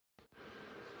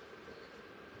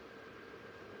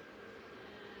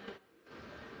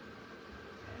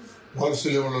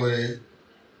വാത്സല്യമുള്ളവരെ,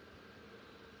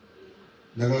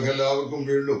 ഞങ്ങൾക്കെല്ലാവർക്കും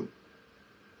വീണ്ടും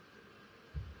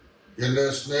എന്റെ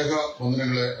സ്നേഹ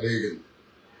വന്ദനങ്ങളെ അറിയിക്കുന്നു.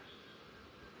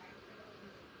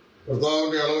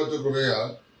 കർത്താവിന്റെ അളവറ്റ കൃപയാൽ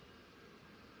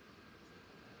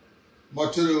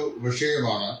മറ്റൊരു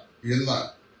വിഷയമാണ് ഇന്ന്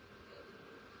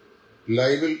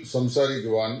ലൈവിൽ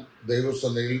സംസാരിക്കുവാൻ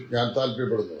ദൈവസന്നിധിയിൽ ഞാൻ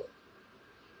താല്പര്യപ്പെടുന്നത്.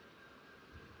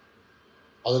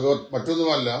 അത്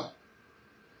മറ്റൊന്നുമല്ല,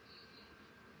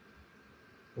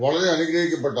 വളരെ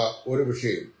അനുഗ്രഹിക്കപ്പെട്ട ഒരു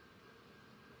വിഷയം,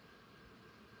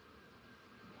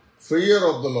 ഫിയർ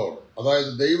ഓഫ് ദ ലോർഡ്,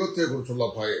 അതായത് ദൈവത്തെക്കുറിച്ചുള്ള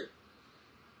ഭയം.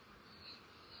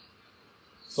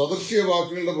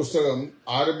 സദൃശ്യവാക്യങ്ങളുടെ പുസ്തകം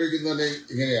ആരംഭിക്കുന്നതിന്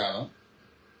ഇങ്ങനെയാണ്: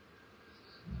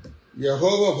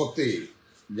 യഹോവ ഭക്തി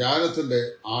ജ്ഞാനത്തിന്റെ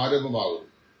ആരംഭമാകുന്നു.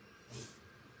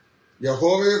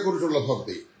 യഹോവയെക്കുറിച്ചുള്ള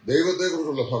ഭക്തി,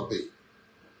 ദൈവത്തെക്കുറിച്ചുള്ള ഭക്തി,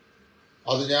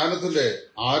 അത് ജ്ഞാനത്തിന്റെ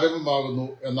ആരംഭമാകുന്നു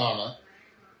എന്നാണ്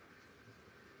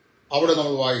അവിടെ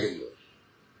നമ്മൾ വായിക്കുന്നത്.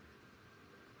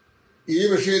 ഈ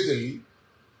വിഷയത്തിൽ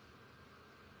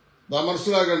നാം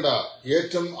മനസ്സിലാക്കേണ്ട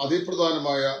ഏറ്റവും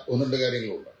അതിപ്രധാനമായ ഒന്ന് രണ്ട്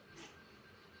കാര്യങ്ങളുണ്ട്.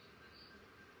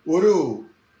 ഒരു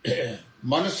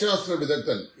മനഃശാസ്ത്ര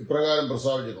വിദഗ്ധൻ ഇപ്രകാരം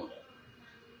പ്രസ്താവിച്ചിട്ടുണ്ട്.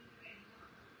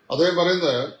 അദ്ദേഹം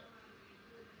പറയുന്നത്,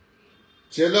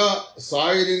 ചില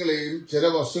സാഹചര്യങ്ങളെയും ചില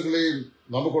വസ്തുക്കളെയും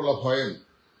നമുക്കുള്ള ഭയം,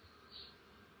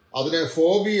 അതിനെ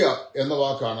ഫോബിയ എന്ന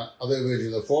വാക്കാണ് അത്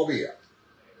ഉപയോഗിക്കുന്നത്.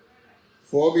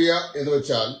 ഫോബിയ എന്ന്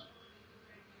വെച്ചാൽ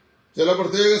ചില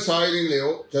പ്രത്യേക സാഹചര്യങ്ങളെയോ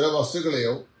ചില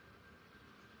വസ്തുക്കളെയോ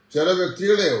ചില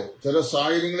വ്യക്തികളെയോ ചില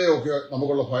സാഹചര്യങ്ങളെയോ ഒക്കെ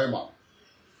നമുക്കുള്ള ഭയമാണ്.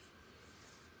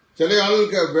 ചില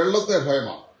ആളുകൾക്ക് വെള്ളത്തെ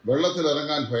ഭയമാണ്, വെള്ളത്തിൽ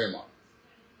ഇറങ്ങാൻ ഭയമാണ്.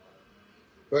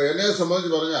 ഇപ്പൊ എന്നെ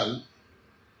സംബന്ധിച്ച് പറഞ്ഞാൽ,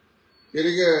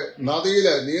 എനിക്ക് നദിയിൽ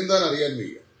നീന്താൻ അറിയാൻ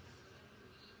വയ്യ.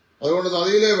 അതുകൊണ്ട്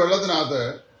നദിയിലെ വെള്ളത്തിനകത്ത്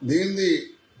നീന്തി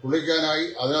കുളിക്കാനായി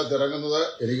അതിനകത്ത് ഇറങ്ങുന്നത്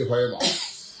എനിക്ക് ഭയമാണ്.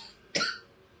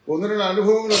 ഒന്ന് രണ്ട്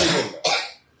അനുഭവങ്ങൾ എനിക്കുണ്ട്.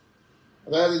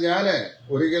 അതായത്, ഞാന്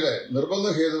ഒരിക്കല് നിർബന്ധ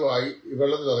ഹേതുവായി ഈ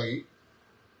വെള്ളത്തിലിറങ്ങി,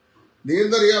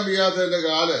 നീന്തറിയാൻ വയ്യാത്തതിന്റെ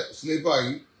കാല്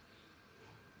സ്ലിപ്പായി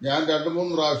ഞാൻ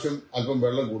 2-3 പ്രാവശ്യം അല്പം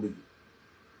വെള്ളം കുടിച്ചു.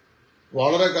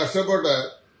 വളരെ കഷ്ടപ്പെട്ട്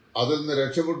അതിൽ നിന്ന്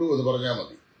രക്ഷപ്പെട്ടു എന്ന് പറഞ്ഞാൽ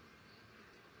മതി.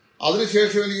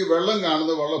 അതിനുശേഷം എനിക്ക് വെള്ളം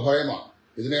കാണുന്നത് വളരെ ഭയമാണ്.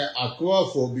 ഇതിനെ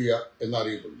അക്വാഫോബിയ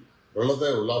എന്നറിയപ്പെടുന്നു, വെള്ളത്തെ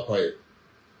ഉള്ള ഭയം.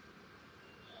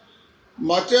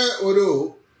 മറ്റ് ഒരു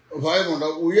ഭയമുണ്ട്,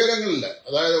 ഉയരങ്ങളിൽ,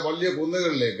 അതായത് വലിയ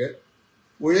കുന്നുകളിലേക്ക്,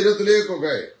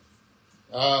 ഉയരത്തിലേക്കൊക്കെ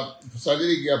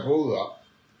സഞ്ചരിക്കുക, പോവുക,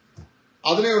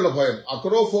 അതിനെയുള്ള ഭയം,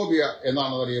 അക്രോഫോബിയ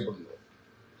എന്നാണ് അറിയപ്പെടുന്നത്.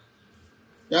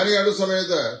 ഞാൻ ഈ അടുത്ത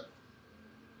സമയത്ത്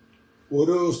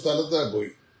ഒരു സ്ഥലത്ത്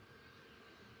പോയി.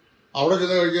 അവിടെ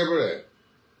ചെന്ന് കഴിഞ്ഞപ്പോഴേ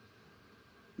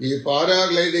ഈ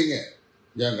പാരാഗ്ലൈഡിങ്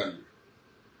ഞാൻ കണ്ടു.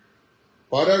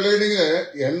 പാരാഗ്ലൈഡിങ്ങില്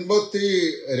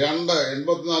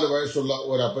 82-84 വയസ്സുള്ള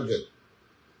ഒരപ്പച്ചൻ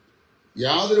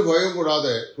യാതൊരു ഭയവും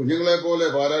കൂടാതെ കുഞ്ഞുങ്ങളെ പോലെ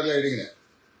പാരാഗ്ലൈഡിങ്ങിന്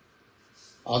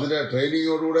അതിന്റെ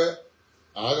ട്രെയിനിങ്ങോടുകൂടെ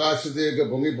ആകാശത്തേക്ക്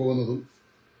പൊങ്ങിപ്പോകുന്നതും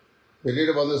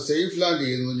പിന്നീട് വന്ന് സേഫ് ലാൻഡ്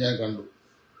ചെയ്യുന്നതും ഞാൻ കണ്ടു.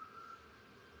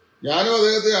 ഞാനും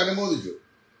അദ്ദേഹത്തെ അനുമോദിച്ചു.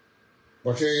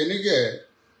 പക്ഷെ എനിക്ക്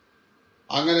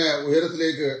അങ്ങനെ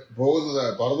ഉയരത്തിലേക്ക് പോകുന്നത്,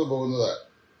 പറന്നു പോകുന്നത്,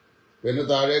 പിന്നെ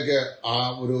താഴേക്ക് ആ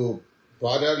ഒരു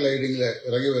പാരാഗ്ലൈഡിങ്ങിൽ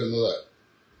ഇറങ്ങി വരുന്നത്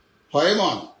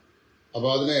ഭയമാണ്. അപ്പൊ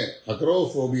അതിനെ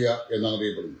അക്രോഫോബിയ എന്നാണ്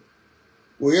അറിയപ്പെടുന്നത്,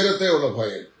 ഉയരത്തെ ഉള്ള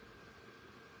ഭയം.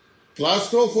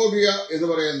 ക്ലാസ്ട്രോഫോബിയ എന്ന്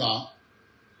പറയുന്ന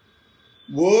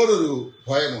വേറൊരു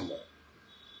ഭയമുണ്ട്.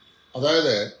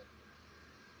 അതായത്,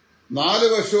 4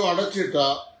 വശവും അടച്ചിട്ട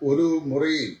ഒരു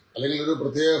മുറിയിൽ അല്ലെങ്കിൽ ഒരു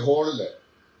പ്രത്യേക ഹാളില്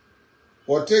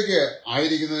ഒറ്റയ്ക്ക്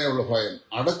ആയിരിക്കുന്നതിനുള്ള ഭയം.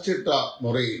 അടച്ചിട്ട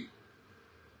മുറിയിൽ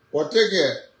ഒറ്റയ്ക്ക്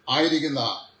ആയിരിക്കുന്ന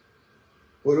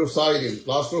ഒരു സാഹചര്യം,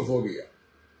 ക്ലാസ്ട്രോഫോബിയ.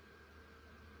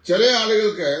 ചില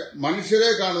ആളുകൾക്ക് മനുഷ്യരെ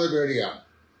കാണുന്നത് പേടിയാണ്,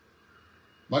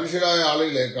 മനുഷ്യരായ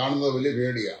ആളുകളെ കാണുന്നത് വലിയ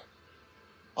പേടിയാണ്.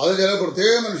 അത് ചില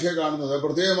പ്രത്യേക മനുഷ്യരെ കാണുന്നത്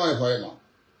പ്രത്യേകമായ ഭയമാണ്.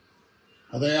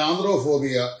 അതിനെ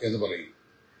ആന്ത്രോഫോബിയ എന്ന് പറയും.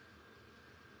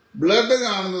 ബ്ലഡ്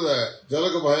കാണുന്നത്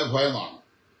ചിലർക്ക് ഭയമാണ്.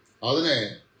 അതിനെ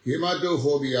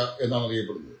ഹീമാറ്റോഫോബിയ എന്നാണ്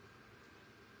അറിയപ്പെടുന്നത്.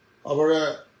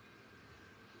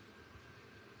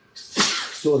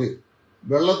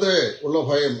 വെള്ളത്തെ ഉള്ള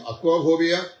ഭയം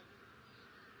അക്വാഫോബിയ,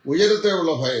 ഉയരത്തെ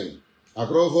ഉള്ള ഭയം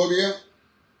അക്രോഫോബിയ,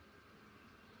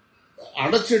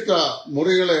 അടച്ചിട്ട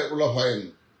മുറികളെ ഉള്ള ഭയം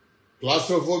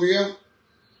ക്ലാസ്ട്രോഫോബിയ,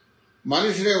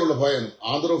 മനുഷ്യരെ ഉള്ള ഭയം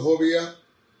ആന്ത്രോഫോബിയ,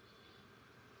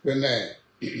 പിന്നെ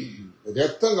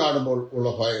രക്തം കാണുമ്പോൾ ഉള്ള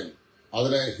ഭയം,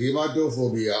 അതിനെ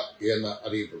ഹീമാറ്റോഫോബിയ എന്ന്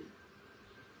അറിയപ്പെടുന്നു.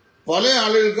 പല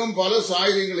ആളുകൾക്കും പല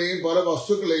സാഹചര്യങ്ങളെയും പല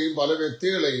വസ്തുക്കളെയും പല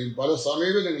വ്യക്തികളെയും പല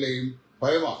സമീപനങ്ങളെയും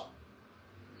ഭയമാണ്.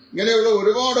 ഇങ്ങനെയുള്ള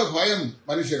ഒരുപാട് ഭയം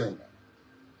മനുഷ്യനുണ്ട്.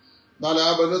 എന്നാൽ ആ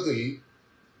ബന്ധത്തിൽ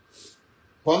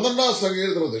 12-ാം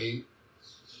സങ്കീർത്തനത്തിൽ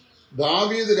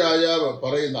ദാവീദ് രാജാവ്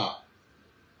പറയുന്ന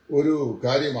ഒരു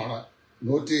കാര്യമാണ്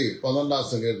 112-ാം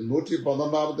സങ്കീർത്തനം.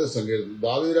 112-ാമത്തെ സങ്കീർത്തനം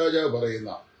ദാവീദ് രാജാവ്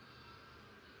പറയുന്ന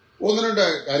ഒന്ന് രണ്ട്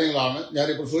കാര്യങ്ങളാണ്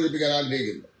ഞാനിപ്പോൾ സൂചിപ്പിക്കാൻ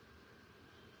ആഗ്രഹിക്കുന്നത്.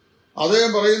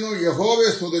 അദ്ദേഹം പറയുന്നു,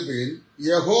 യഹോവയെ സ്തുതിപ്പീൻ,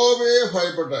 യഹോവയെ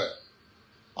ഭയപ്പെട്ട്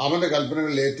അവന്റെ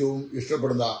കൽപ്പനകളിൽ ഏറ്റവും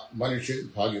ഇഷ്ടപ്പെടുന്ന മനുഷ്യൻ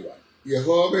ഭാഗ്യവാൻ.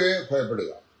 യഹോവയെ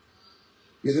ഭയപ്പെടുക,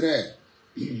 ഇതിനെ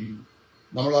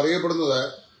നമ്മൾ അറിയപ്പെടുന്നത്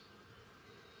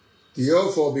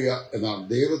തിയോഫോബിയ എന്നാണ്,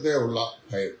 ദൈവത്തെ ഉള്ള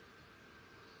ഭയം.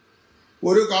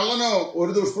 ഒരു കള്ളനോ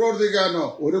ഒരു ദുഷ്പ്രവർത്തിക്കാരനോ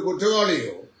ഒരു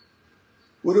കുറ്റവാളിയോ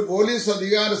ഒരു പോലീസ്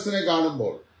അധികാരസ്ഥനെ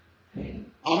കാണുമ്പോൾ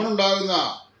അവനുണ്ടാകുന്ന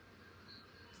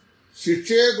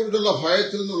ശിക്ഷയെക്കുറിച്ചുള്ള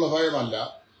ഭയത്തിൽ നിന്നുള്ള ഭയമല്ല,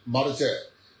 മറിച്ച്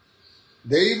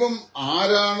ദൈവം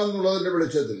ആരാണെന്നുള്ളതിന്റെ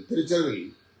വെളിച്ചത്തിൽ തിരിച്ചറിവിൽ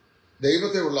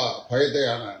ദൈവത്തെയുള്ള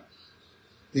ഭയത്തെയാണ്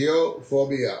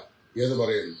തിയോഫോബിയ എന്ന്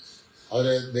പറയുന്നത്.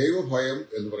 അതിനെ ദൈവഭയം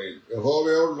എന്ന് പറയും.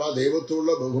 യഹോവയോടുള്ള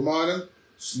ദൈവത്തോടുള്ള ബഹുമാനം,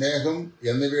 സ്നേഹം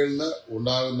എന്നിവയിൽ നിന്ന്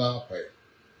ഉണ്ടാകുന്ന ഭയം.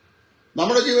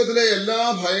 നമ്മുടെ ജീവിതത്തിലെ എല്ലാ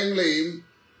ഭയങ്ങളെയും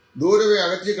ദൂരവെ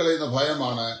അകറ്റിക്കളയുന്ന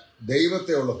ഭയമാണ്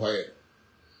ദൈവത്തെയുള്ള ഭയം.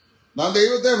 നാം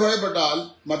ദൈവത്തെ ഭയപ്പെട്ടാൽ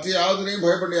മറ്റു യാതൊന്നിനെയും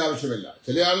ഭയപ്പെടേണ്ട ആവശ്യമില്ല.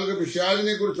 ചില ആളുകൾക്ക്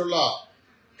പിശാചിനെ കുറിച്ചുള്ള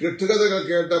കെട്ടുകഥകൾ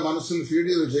കേട്ട് മനസ്സിൽ ഫീഡ്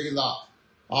ചെയ്ത് വെച്ചിരിക്കുന്ന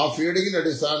ആ ഫീഡിങ്ങിന്റെ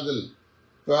അടിസ്ഥാനത്തിൽ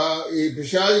ഈ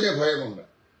പിശാചിനെ ഭയമുണ്ട്,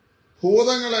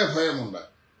 ഭൂതങ്ങളെ ഭയമുണ്ട്,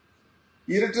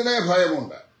 ഇരുട്ടിനെ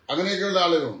ഭയമുണ്ട്, അങ്ങനെയൊക്കെയുള്ള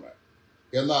ആളുകളുണ്ട്.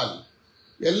 എന്നാൽ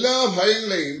എല്ലാ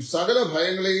ഭയങ്ങളെയും സകല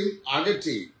ഭയങ്ങളെയും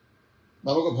അകറ്റി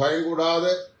നമുക്ക് ഭയം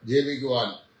കൂടാതെ ജീവിക്കുവാൻ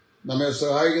നമ്മെ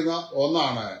സഹായിക്കുന്ന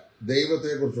ഒന്നാണ്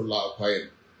ദൈവത്തെക്കുറിച്ചുള്ള ഭയം.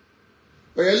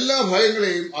 അപ്പൊ എല്ലാ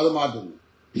ഭയങ്ങളെയും അത് മാറ്റുന്നു.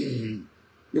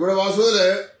 ഇവിടെ വാസ്തവത്തില്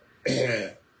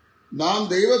നാം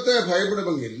ദൈവത്തെ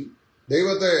ഭയപ്പെടുമെങ്കിൽ,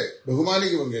 ദൈവത്തെ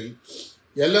ബഹുമാനിക്കുമെങ്കിൽ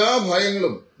എല്ലാ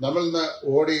ഭയങ്ങളും നമ്മളിൽ നിന്ന്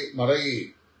ഓടി മറയുകയും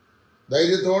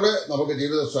ധൈര്യത്തോടെ നമുക്ക്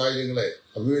ജീവിത സാഹചര്യങ്ങളെ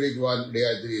അഭിമുഖീകരിക്കുവാൻ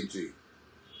ഇടയായിത്തീരുകയും ചെയ്യും.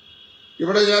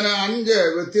 ഇവിടെ ഞാൻ 5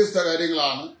 വ്യത്യസ്ത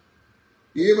കാര്യങ്ങളാണ്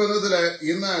ഈ ബന്ധത്തില്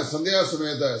ഇന്ന്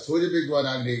സന്ധ്യാസമയത്ത് സൂചിപ്പിക്കുവാൻ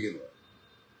ആഗ്രഹിക്കുന്നത്.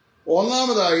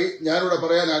 ഒന്നാമതായി ഞാനിവിടെ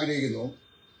പറയാൻ ആഗ്രഹിക്കുന്നു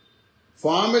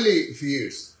ഫാമിലി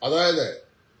ഫിയേഴ്സ്, അതായത്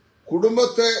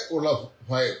കുടുംബത്തെ ഉള്ള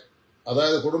ഭയം,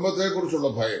 അതായത് കുടുംബത്തെക്കുറിച്ചുള്ള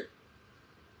ഭയം.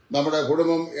 നമ്മുടെ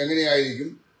കുടുംബം എങ്ങനെയായിരിക്കും,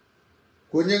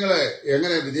 കുഞ്ഞുങ്ങളെ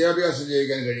എങ്ങനെ വിദ്യാഭ്യാസം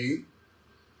ചെയ്യിക്കാൻ കഴിയും,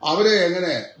 അവരെ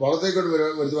എങ്ങനെ വളർത്തിക്കൊണ്ട്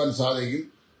വരുത്തുവാൻ സാധിക്കും,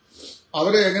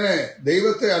 അവരെ എങ്ങനെ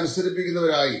ദൈവത്തെ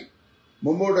അനുസരിപ്പിക്കുന്നവരായി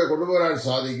മുമ്പോട്ട് കൊണ്ടുപോകാൻ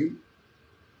സാധിക്കും.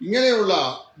 ഇങ്ങനെയുള്ള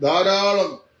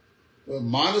ധാരാളം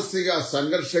മാനസിക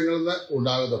സംഘർഷങ്ങളിൽ നിന്ന്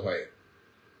ഉണ്ടാകുന്ന ഭയം,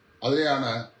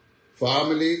 അതിനെയാണ്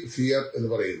ഫാമിലി ഫിയർ എന്ന്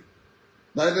പറയുന്നത്.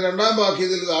 അതിന്റെ 2-ാം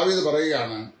വാക്യത്തിൽ ദാവീദ്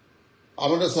പറയുകയാണ്,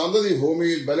 അവന്റെ സന്തതി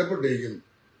ഭൂമിയിൽ ബലപ്പെട്ടിരിക്കും,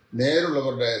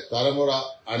 നേരുള്ളവരുടെ തലമുറ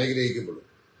അനുഗ്രഹിക്കപ്പെടും.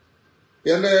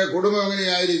 എന്റെ കുടുംബം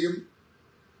എങ്ങനെയായിരിക്കും,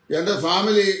 എന്റെ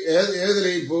ഫാമിലി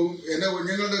ഏതിലേക്ക് പോകും, എന്റെ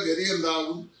കുഞ്ഞുങ്ങളുടെ ഗതി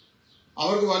എന്താകും,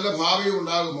 അവർക്ക് വല്ല ഭാവിയും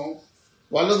ഉണ്ടാകുമോ,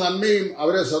 വല്ല നന്മയും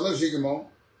അവരെ സന്ദർശിക്കുമോ,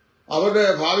 അവരുടെ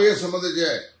ഭാവിയെ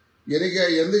സംബന്ധിച്ച് എനിക്ക്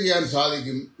എന്ത് ചെയ്യാൻ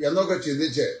സാധിക്കും എന്നൊക്കെ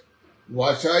ചിന്തിച്ച്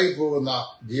വശായി പോകുന്ന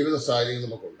ജീവിത സാഹചര്യം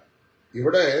നമുക്കുണ്ട്.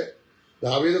 ഇവിടെ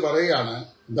ദാവീദ് പറയുകയാണ്,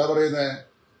 എന്താ പറയുന്നത്?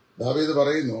 ദാവീദ്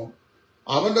പറയുന്നു,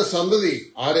 അവന്റെ സന്തതി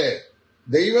ആരെ?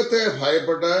 ദൈവത്തെ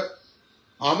ഭയപ്പെട്ട്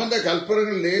അവന്റെ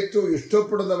കൽപ്പനകളിൽ ഏറ്റവും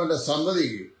ഇഷ്ടപ്പെടുന്നവന്റെ സന്തതി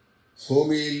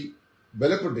ഭൂമിയിൽ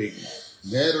ബലപ്പെട്ടിരിക്കും,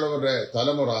 നേരുള്ളവരുടെ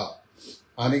തലമുറ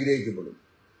അനുഗ്രഹിക്കപ്പെടും.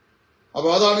 അപ്പൊ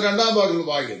അതാണ് 2-ാം ഭാഗത്തിൽ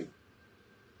വായിക്കുന്നത്.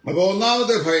 അപ്പൊ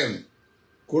ഒന്നാമത്തെ ഭയം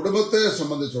കുടുംബത്തെ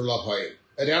സംബന്ധിച്ചുള്ള ഭയം.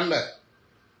 2,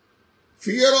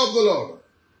 fear of the Lord.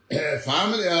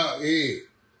 Family ഈ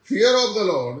fear of the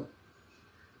Lord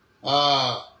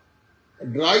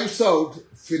drives out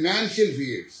financial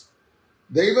fears.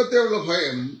 ദൈവത്തെയുള്ള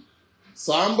ഭയം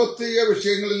സാമ്പത്തിക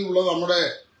വിഷയങ്ങളിൽ ഉള്ള നമ്മുടെ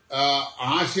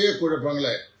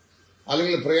ആശയക്കുഴപ്പങ്ങളെ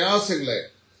അല്ലെങ്കിൽ പ്രയാസങ്ങളെ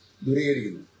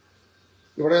ദൂരീകരിക്കുന്നു.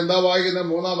 ഇവിടെ എന്താ വായിക്കുന്നത്?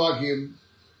 3-ാം വാക്യം.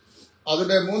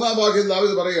 അതിന്റെ 3-ാം വാക്യം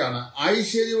ദാവീദ് പറയുകയാണ്,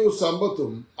 ഐശ്വര്യവും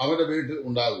സമ്പത്തും അവന്റെ വീട്ടിൽ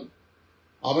ഉണ്ടാകും,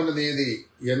 അവന്റെ നീതി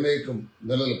എന്നേക്കും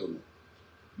നിലനിൽക്കുന്നു.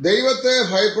 ദൈവത്തെ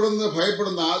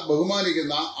ഭയപ്പെടുന്ന,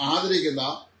 ബഹുമാനിക്കുന്ന, ആദരിക്കുന്ന,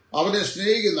 അവനെ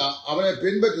സ്നേഹിക്കുന്ന, അവനെ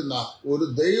പിൻപറ്റുന്ന ഒരു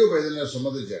ദൈവപൈതലിനെ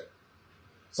സംബന്ധിച്ച്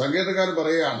സങ്കീർത്തനക്കാരൻ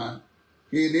പറയുകയാണ്,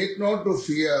 he need not to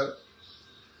fear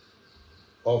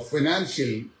of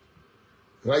financial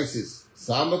crisis.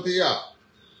 സാമ്പത്തിക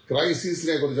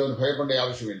ക്രൈസിസിനെ കുറിച്ച് അവൻ ഭയപ്പെടേണ്ട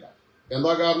ആവശ്യമില്ല.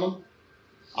 എന്താ കാരണം?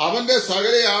 അവന്റെ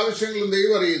സകല ആവശ്യങ്ങളും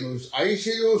ദൈവം അറിയുന്നു.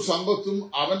 ഐശ്വര്യവും സമ്പത്തും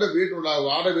അവന്റെ വീട്ടിലുണ്ടാകും.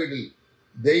 ആരുടെ വീട്ടിൽ?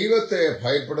 ദൈവത്തെ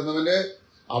ഭയപ്പെടുന്നവന്റെ,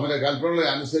 അവന്റെ കൽപ്പനകളെ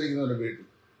അനുസരിക്കുന്നവന്റെ വീട്ടിൽ.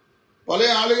 പല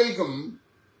ആളുകൾക്കും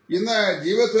ഇന്ന്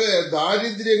ജീവിതത്തിലെ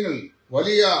ദാരിദ്ര്യങ്ങൾ,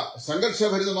 വലിയ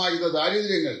സംഘർഷഭരിതമായിരുന്ന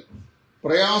ദാരിദ്ര്യങ്ങൾ,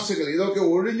 പ്രയാസങ്ങൾ, ഇതൊക്കെ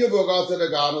ഒഴിഞ്ഞു പോകാത്തതിന്റെ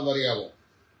കാരണം എന്നറിയാമോ?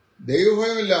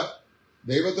 ദൈവഭയമില്ല,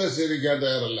 ദൈവത്തെ സേവിക്കാൻ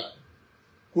തയ്യാറല്ല.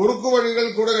 കുറുക്കുവഴികൾ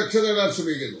കൂടെ രക്ഷ നേടാൻ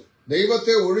ശ്രമിക്കുന്നു.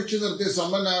 ദൈവത്തെ ഒഴിച്ചു നിർത്തി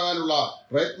സമ്പന്നനാകാനുള്ള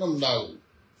പ്രയത്നം ഉണ്ടാകുന്നു.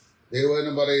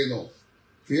 ദൈവവചനം പറയുന്നു,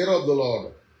 fear of the Lord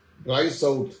drives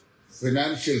out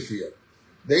financial fear.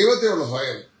 ദൈവത്തെയുള്ള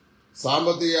ഭയം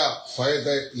സാമ്പത്തിക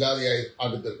ഭയത്തെ ഇല്ലാതെയായി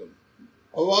അടുത്തെടുക്കുന്നു.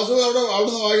 അപ്പോൾ വാസ്തവം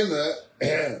അവിടുന്ന് വായിക്കുന്നത്,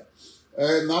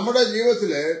 നമ്മുടെ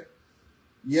ജീവിതത്തില്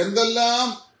എന്തെല്ലാം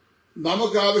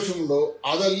നമുക്ക് ആവശ്യമുണ്ടോ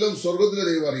അതെല്ലാം സ്വർഗത്തിലെ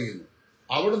ദൈവം അറിയുന്നു.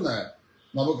 അവിടുന്ന്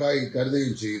നമുക്കായി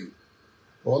കരുതുകയും ചെയ്യുന്നു.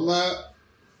 ഒന്ന്,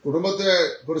 കുടുംബത്തെ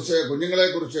കുറിച്ച്, കുഞ്ഞുങ്ങളെ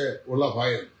കുറിച്ച് ഉള്ള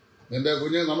ഭയം.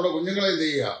 നമ്മുടെ കുഞ്ഞുങ്ങളെ എന്ത്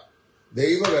ചെയ്യുക?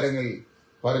 ദൈവകരങ്ങളിൽ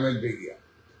പരമേൽപ്പിക്കുക,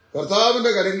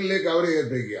 കർത്താവിന്റെ കരങ്ങളിലേക്ക് അവരെ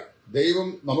ഏൽപ്പിക്കുക. ദൈവം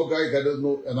നമുക്കായി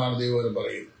കരുതുന്നു എന്നാണ് ദൈവം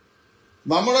പറയുന്നത്.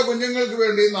 നമ്മുടെ കുഞ്ഞുങ്ങൾക്ക്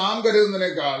വേണ്ടി നാം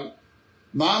കരുതുന്നതിനേക്കാൾ,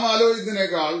 നാം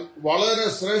ആലോചിക്കുന്നതിനേക്കാൾ വളരെ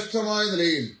ശ്രേഷ്ഠമായ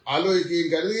നിലയിൽ ആലോചിക്കുകയും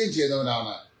കരുതുകയും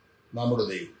ചെയ്യുന്നവനാണ് നമ്മുടെ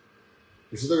ദൈവം.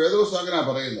 വിശുദ്ധ വേദപുസ്തകം അങ്ങനെ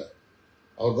പറയുന്നത്,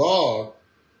 our God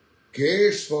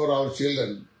cares for our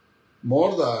children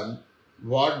more than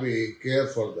what we care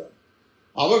for them.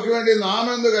 അവർക്ക് വേണ്ടി നാം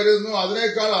എന്ത് കരുതുന്നു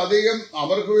അതിനേക്കാൾ അധികം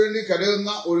അവർക്ക് വേണ്ടി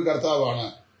കരുതുന്ന ഒരു കർത്താവാണ്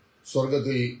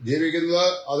സ്വർഗത്തിൽ ജീവിക്കുന്നത്.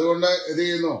 അതുകൊണ്ട് എന്ത്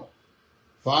ചെയ്യുന്നു?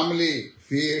 Family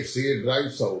fears, he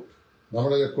drives out.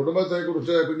 നമ്മുടെ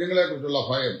കുടുംബത്തെക്കുറിച്ച്, കുഞ്ഞുങ്ങളെ കുറിച്ചുള്ള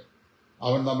ഭയം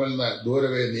അവൻ നമ്മളിൽ നിന്ന്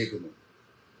ദൂരവേ നീക്കുന്നു.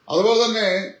 അതുപോലെ തന്നെ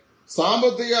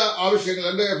സാമ്പത്തിക ആവശ്യങ്ങൾ,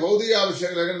 എന്റെ ഭൗതിക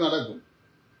ആവശ്യങ്ങൾ എങ്ങനെ നടക്കും,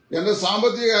 എന്റെ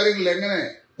സാമ്പത്തിക കാര്യങ്ങളിൽ എങ്ങനെ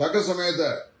തക്ക സമയത്ത്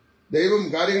ദൈവം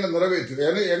കാര്യങ്ങൾ നിറവേറ്റും,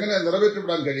 എങ്ങനെ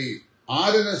നിറവേറ്റപ്പെടാൻ കഴിയും,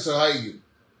 ആരിനെ സഹായിക്കും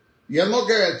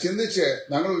എന്നൊക്കെ ചിന്തിച്ച്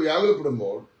ഞങ്ങൾ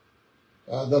വ്യാകുലപ്പെടുമ്പോൾ,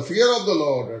 the fear of the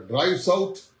Lord drives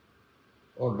out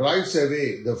or drives away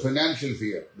the financial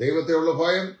fear. ദൈവത്തെയുള്ള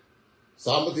ഭയം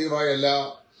സാമ്പത്തികമായ എല്ലാ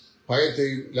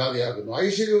ഭയത്തെയും ഇല്ലാതെയാക്കുന്നു.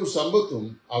 ഐശ്വര്യവും സമ്പത്തും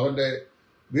അവന്റെ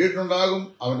വീട്ടിലുണ്ടാകും,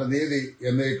 അവന്റെ നീതി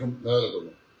എന്നേക്കും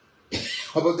നിലനിൽക്കുന്നു.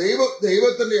 അപ്പൊ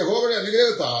ദൈവത്തിന്റെ യഹോവയുടെ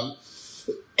അനുഗ്രഹത്താൽ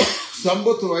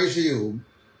സമ്പത്തും ഐശ്വര്യവും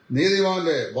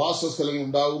നീതിമാന്റെ വാസസ്ഥലങ്ങൾ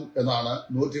ഉണ്ടാകും എന്നാണ്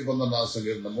 112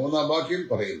 സങ്കീർത്തനം 3-ാം വാക്യം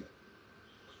പറയുന്നത്.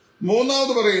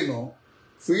 മൂന്നാമത് പറയുന്നു,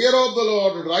 fear of the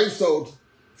Lord drives out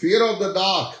fear of the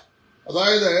dark.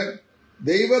 അതായത്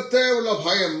ദൈവത്തെ ഉള്ള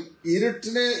ഭയം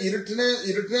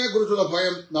ഇരുട്ടിനെ കുറിച്ചുള്ള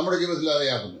ഭയം നമ്മുടെ ജീവിതത്തിൽ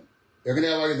ഇല്ലാതെയാക്കുന്നു.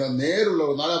 എങ്ങനെയാ പറയുന്നത്?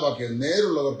 നേരുള്ളവർ, 4-ാം വാക്യം,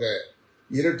 നേരുള്ളവർക്ക്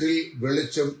ഇരുട്ടിൽ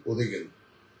വെളിച്ചം ഉദിക്കുന്നു.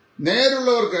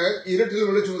 നേരുള്ളവർക്ക് ഇരുട്ടിൽ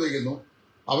വെളിച്ചം ഉദിക്കുന്നു,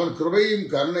 അവൻ കൃപയും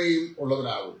കരുണയും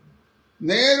ഉള്ളവനാകും.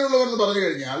 നേരുള്ളവർ എന്ന് പറഞ്ഞു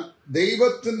കഴിഞ്ഞാൽ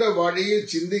ദൈവത്തിന്റെ വഴിയിൽ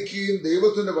ചിന്തിക്കുകയും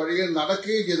ദൈവത്തിന്റെ വഴിയിൽ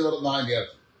നടക്കുകയും ചെയ്തവർ എന്നാണ്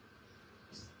അർത്ഥം.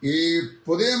 ഈ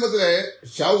പുതിയ നിയമത്തിലെ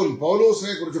ശൗൽ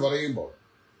പൗലോസിനെ കുറിച്ച് പറയുമ്പോൾ,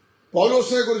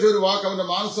 പൗലോസിനെ കുറിച്ച് ഒരു വാക്ക്, അവന്റെ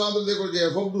മാനസാന്തരത്തെ കുറിച്ച്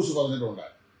എഫോഗ്ദൂസ് പറഞ്ഞിട്ടുണ്ട്.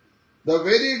 The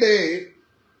very day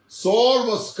Saul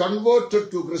was converted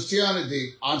to Christianity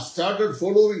and started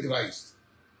following Christ.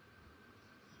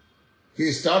 He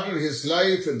started his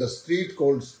life in the street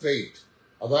called Straight.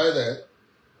 അതായത്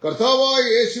കർത്താവായ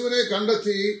യേശുവിനെ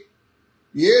കണ്ടെത്തി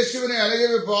യേശുവിനെ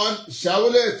അനുഗമിപ്പാൻ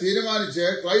ശൗല് തീരുമാനിച്ച്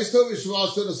ക്രൈസ്തവ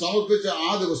വിശ്വാസത്തിന് സമർപ്പിച്ച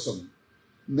ആ ദിവസം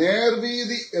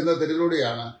നേർവീതി എന്ന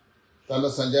തെരുവിലൂടെയാണ്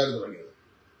തന്റെ സഞ്ചാരം തുടങ്ങിയത്.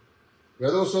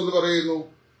 വേദപുസ്തകം എന്ന് പറയുന്നു,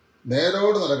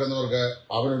 നേരോട് നടക്കുന്നവർക്ക്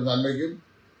അവനൊരു നന്മയ്ക്കും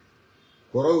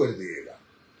കുറവ് വരുത്തുകയില്ല.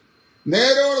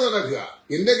 നേരോട് നടക്കുക,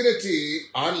 integrity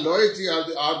and loyalty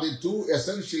are the 2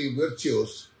 essential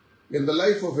virtues in the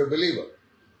life of a believer.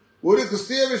 ഒരു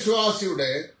ക്രിസ്തീയ വിശ്വാസിയുടെ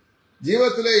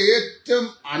ജീവിതത്തിലെ ഏറ്റവും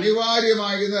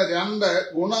അനിവാര്യമാകുന്ന 2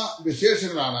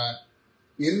 ഗുണവിശേഷങ്ങളാണ്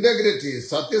ഇന്റഗ്രിറ്റി,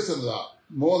 സത്യസന്ധത,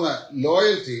 3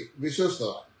 ലോയൽറ്റി,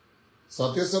 വിശ്വസ്തത.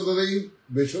 സത്യസന്ധതയും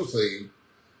വിശ്വസ്തതയും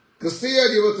ക്രിസ്തീയ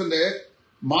ജീവിതത്തിന്റെ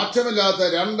മാറ്റമില്ലാത്ത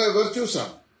 2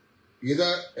 വെർച്യൂസാണ്. ഇത്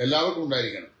എല്ലാവർക്കും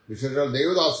ഉണ്ടായിരിക്കണം. വിശേഷാൽ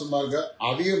ദൈവദാസന്മാർക്ക്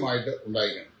അധികമായിട്ട്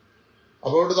ഉണ്ടായിരിക്കണം.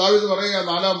 അപ്പോൾ ദാവീദ് പറയുക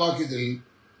 4-ാം വാക്യത്തിൽ,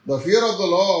 the fear of the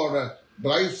Lord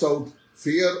drives out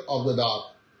fear of the dark.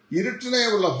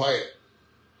 ഇരുട്ടിനെയുള്ള ഭയം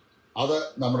അത്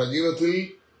നമ്മുടെ ജീവിതത്തിൽ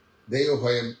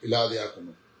ദൈവഭയം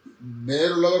ഇല്ലാതെയാക്കുന്നു.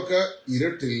 നേരുള്ളവർക്ക്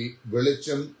ഇരുട്ടിൽ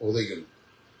വെളിച്ചം ഉദിക്കുന്നു.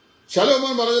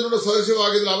 ശലോമോൻ പറഞ്ഞിട്ടുണ്ട്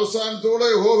സദൃശവാക്യത്തിൽ, അവസാനത്തോടെ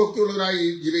യഹോഭക്തിയുള്ളവനായി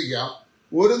ജീവിക്കാം,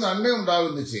 ഒരു നന്മ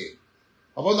ഉണ്ടാകും നിശ്ചയം.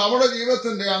 അപ്പോൾ നമ്മുടെ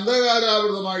ജീവിതത്തിന്റെ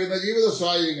അന്ധകാരാവൃതമാകുന്ന ജീവിത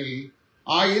സാഹചര്യങ്ങളിൽ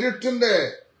ആ ഇരുട്ടിന്റെ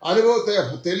അനുഭവത്തെ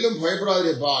തെല്ലും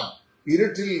ഭയപ്പെടാതിരിക്കാൻ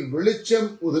ഇരുട്ടിൽ വെളിച്ചം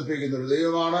ഉദിപ്പിക്കുന്ന ഒരു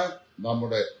ദൈവമാണ്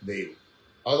നമ്മുടെ ദൈവം.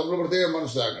 അത് നമ്മൾ പ്രത്യേകം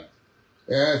മനസ്സിലാക്കണം.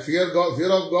 Fear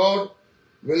of God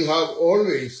will have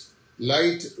always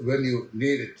light when you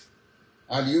need it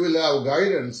and you will have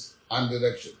guidance and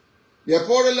direction.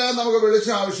 എപ്പോഴെല്ലാം നമുക്ക്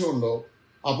വെളിച്ചം ആവശ്യമുണ്ടോ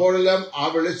അപ്പോഴെല്ലാം ആ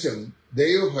വെളിച്ചം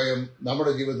ദൈവഭയം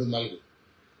നമ്മുടെ ജീവിതത്തിൽ നൽകും.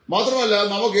 മാത്രമല്ല,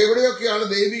 നമുക്ക് എവിടെയൊക്കെയാണ്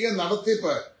ദൈവിക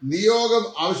നടത്തിപ്പ്, നിയോഗം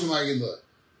ആവശ്യമാകുന്നത്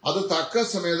അത് തക്ക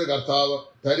സമയത്ത് കർത്താവ്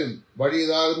തരും. വഴി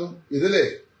ഇതാകുന്നു, ഇതിലെ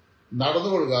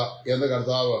നടന്നുകൊള്ളുക എന്ന്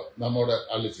കർത്താവ് നമ്മോട്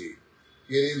അരുളി ചെയ്യും.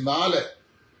 ഇനി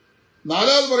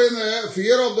 4-ാമത് പറയുന്നത്,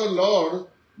 fear of the Lord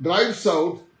drives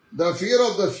out the fear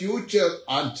of the future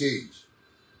and change.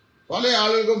 പല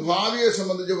ആളുകൾക്കും ഭാവിയെ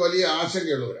സംബന്ധിച്ച് വലിയ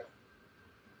ആശങ്കയുള്ളവരാണ്.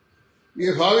 ഈ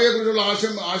ഭാവിയെക്കുറിച്ചുള്ള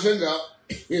ആശങ്ക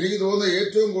എനിക്ക് തോന്നുന്നത്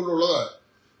ഏറ്റവും കൂടുതലുള്ളത്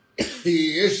ഈ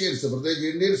ഏഷ്യൻസ്, പ്രത്യേകിച്ച്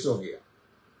ഇന്ത്യൻസൊക്കെയാണ്.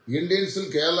 ഇന്ത്യൻസിൽ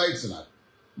കേരളൈറ്റ്സിനാണ്,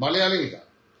 മലയാളികൾക്കാണ്.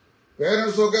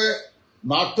 പേരൻസൊക്കെ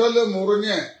നട്ടല്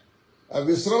മുറിഞ്ഞ്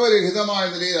വിശ്രമരഹിതമായ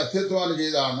നിലയിൽ അത്യധ്വാനം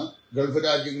ചെയ്താണ് ഗൾഫ്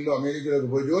രാജ്യങ്ങളിലും അമേരിക്കയിലൊക്കെ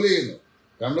പോയി ജോലി ചെയ്യുന്നത്.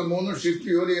 2-3 ഷിഫ്റ്റ്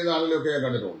ജോലി ചെയ്യുന്ന ആളുകളൊക്കെ ഞാൻ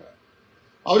കണ്ടിട്ടുണ്ട്.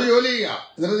 അവർ ജോലി ചെയ്യുക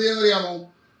എന്നിട്ട് ചെയ്യുന്നറിയാമോ?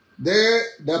 They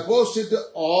deposit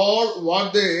all what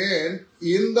they earn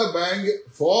in the bank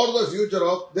for the future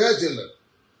of their children.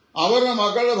 അവരുടെ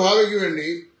മക്കളുടെ ഭാവിക്ക് വേണ്ടി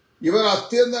ഇവർ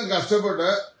അത്യന്തം കഷ്ടപ്പെട്ട്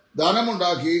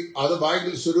ധനമുണ്ടാക്കി അത്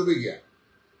ബാങ്കിൽ സ്വരൂപിക്കുക.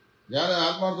 ഞാൻ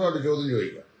ആത്മാർത്ഥമായിട്ട് ചോദ്യം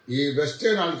ചോദിക്കാം, ഈ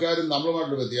വെസ്റ്റേൺ ആൾക്കാരും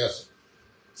നമ്മളുമായിട്ടുള്ള വ്യത്യാസം.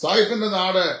 സായിപ്പിന്റെ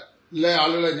നാടിലെ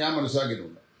ആളുകളെ ഞാൻ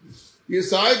മനസ്സിലാക്കിയിട്ടുണ്ട്. ഈ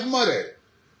സായിപ്പ്മാരെ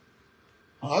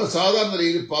സാധാരണ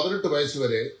രീതിയിൽ 18 വയസ്സ്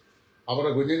വരെ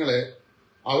അവരുടെ കുഞ്ഞുങ്ങളെ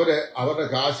അവരുടെ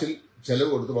കാശിൽ ചെലവ്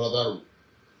കൊടുത്ത് വളർത്താറുണ്ട്.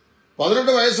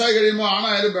 18 വയസ്സായി കഴിയുമ്പോൾ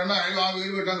ആണായാലും പെണ്ണായാലും ആ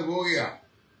വീട് വിട്ടങ്ങ് പോവുകയാണ്.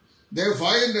 They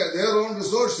find their own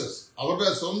resources. അവരുടെ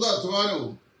സ്വന്തം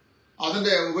അധ്വാനവും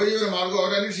അതിന്റെ ഉപജീവന മാർഗവും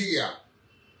അവരന്വേഷിക്കുകയാണ്.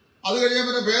 അത് കഴിയാൻ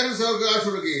പിന്നെ പേരൻസ് അവർക്ക് കാശ്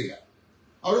കൊടുക്കുകയില്ല.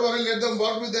 അവർ പറയും let them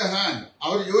work with the hand.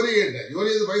 അവർ ജോലി ചെയ്യട്ടെ, ജോലി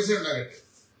ചെയ്ത് പൈസ ഉണ്ടാക്കട്ടെ.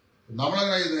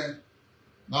 നമ്മളെങ്ങനെ ചെയ്യുന്നത്?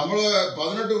 നമ്മള്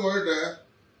 18 പോയിട്ട്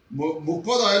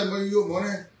 30 ആയാലും അയ്യോ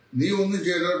മോനെ നീ ഒന്നും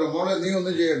ചെയ്യണ്ട കേട്ടോ, മോളെ നീ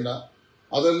ഒന്നും ചെയ്യണ്ട,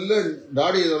 അതെല്ലാം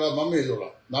ഡാഡി ചെയ്തോളാം, മമ്മി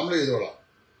ചെയ്തോളാം, നമ്മൾ ചെയ്തോളാം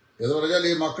എന്ന് പറഞ്ഞാൽ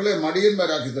ഈ മക്കളെ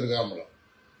മടിയന്മാരാക്കി തീർക്കുക. നമ്മള്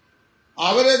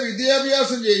അവരെ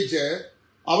വിദ്യാഭ്യാസം ചെയ്യിച്ച്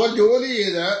അവർ ജോലി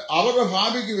ചെയ്ത് അവരുടെ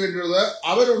ഭാവിക്ക് വേണ്ടിയുള്ളത്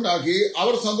അവരുണ്ടാക്കി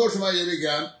അവർ സന്തോഷമായി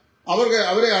ജീവിക്കാൻ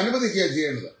അവരെ അനുവദിക്കുക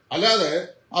ചെയ്യേണ്ടത്. അല്ലാതെ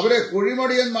അവരെ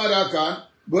കുഴിമടിയന്മാരാക്കാൻ,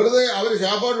 വെറുതെ അവരെ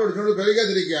ശാപ്പാട് പഠിച്ചുകൊണ്ട്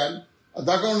പെരുകാതിരിക്കാൻ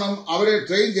തക്കവണ്ണം അവരെ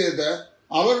ട്രെയിൻ ചെയ്തിട്ട്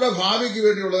അവരുടെ ഭാവിക്ക്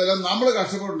വേണ്ടിയുള്ളതെല്ലാം നമ്മൾ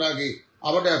കഷ്ടപ്പെട്ടുണ്ടാക്കി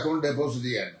അവരുടെ അക്കൗണ്ട് ഡെപ്പോസിറ്റ്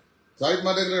ചെയ്യാൻ.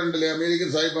 സായിപ്പ്മാരെങ്കിലും ഉണ്ടല്ലേ, അമേരിക്കൻ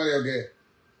സായിപ്പ്മാരെയൊക്കെ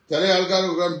ചില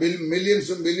ആൾക്കാർക്ക്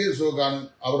മില്യൺസും ബില്യൺസും ഒക്കെയാണ്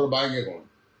അവരുടെ ബാങ്ക് അക്കൗണ്ട്.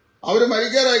 അവർ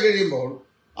മരിക്കാറായി കഴിയുമ്പോൾ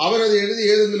അവരത് എഴുതി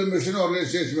ഏതെങ്കിലും മിഷൻ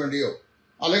ഓർഗനൈസേഷന് വേണ്ടിയോ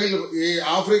അല്ലെങ്കിൽ ഈ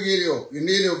ആഫ്രിക്കയിലെയോ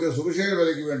ഇന്ത്യയിലെയോ ഒക്കെ സുവിശേഷ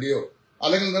വിലയ്ക്ക് വേണ്ടിയോ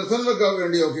അല്ലെങ്കിൽ നിർത്തങ്ങൾക്ക്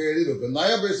വേണ്ടിയോ ഒക്കെ എഴുതി വെക്കും.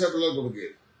 നയ പൈസ പിള്ളേർക്ക്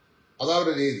കൊടുക്കുകയില്ല.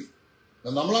 അതവരുടെ രീതി.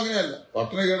 നമ്മളങ്ങനെയല്ല.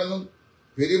 പട്ടിണി കിടന്നും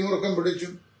പിരിമുറുക്കം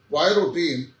പിടിച്ചും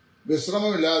വയറൊട്ടിയും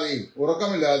വിശ്രമമില്ലാതെയും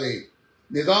ഉറക്കമില്ലാതെയും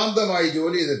നിതാന്തമായി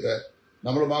ജോലി ചെയ്തിട്ട്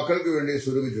നമ്മൾ മക്കൾക്ക് വേണ്ടി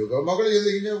സ്വരൂപിച്ചു വെക്കുക. മക്കൾ ചെയ്ത്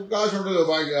കഴിഞ്ഞാൽ കാശുണ്ടല്ലോ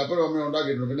ബാങ്കിൽ, അപ്പനും അമ്മയും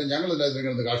ഉണ്ടാക്കിയിട്ടുണ്ട്, പിന്നെ ഞങ്ങൾ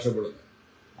ഇതിനകത്ത് കഷ്ടപ്പെടുന്നത്.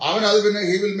 അവനത് പിന്നെ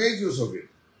he will make use of it.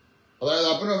 അതായത്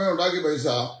അപ്പനും അമ്മയും ഉണ്ടാക്കിയ പൈസ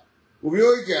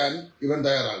ഉപയോഗിക്കാൻ ഇവൻ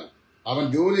തയ്യാറാകും. അവൻ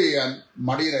ജോലി ചെയ്യാൻ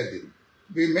മടിയനായിത്തീരും.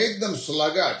 We make them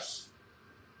സ്ലഗാർഡ്സ്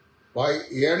by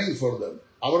earning for them.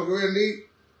 അവർക്ക് വേണ്ടി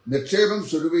നിക്ഷേപം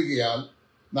സ്വരൂപിക്കാൻ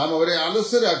നാം അവരെ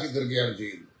അലസരാക്കി തീർക്കുകയാണ്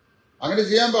ചെയ്യുന്നത്. അങ്ങനെ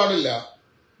ചെയ്യാൻ പാടില്ല.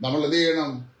 നമ്മൾ എന്ത്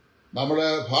ചെയ്യണം? നമ്മുടെ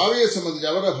ഭാവിയെ സംബന്ധിച്ച്,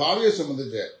 അവരുടെ ഭാവിയെ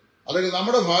സംബന്ധിച്ച് അല്ലെങ്കിൽ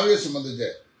നമ്മുടെ ഭാവിയെ സംബന്ധിച്ച്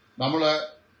നമ്മൾ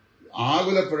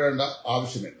ആകുലപ്പെടേണ്ട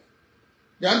ആവശ്യമില്ല.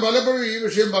 ഞാൻ പലപ്പോഴും ഈ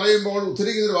വിഷയം പറയുമ്പോൾ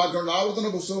ഉദ്ധരിക്കുന്നൊരു വാക്കുണ്ട്.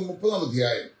 ആവർത്തന പുസ്തകം 30-ാം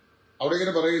അധ്യായം. അവിടെ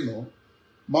ഇങ്ങനെ പറയുന്നു,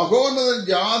 മഹോന്നതൻ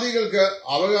ജാതികൾക്ക്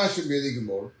അവകാശം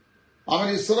വേദിക്കുമ്പോൾ അവൻ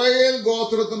ഇസ്രായേൽ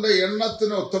ഗോത്രത്തിന്റെ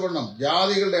എണ്ണത്തിന് ഒത്തവണ്ണം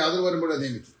ജാതികളുടെ അതിർവരമ്പുകളെ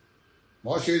നിയമിച്ചു.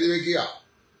 മോശ എഴുതി വയ്ക്കുക,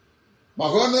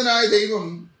 മഹോന്നതനായ ദൈവം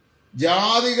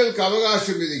ജാതികൾക്ക്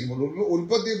അവകാശം വിധിക്കുമ്പോൾ.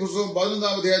 ഉൽപ്പത്തി പുസ്തകം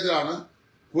 11-ാം അധ്യായത്തിലാണ്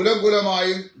കുലം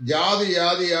കുലമായും ജാതി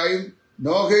ജാതിയായും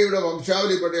നോഹയുടെ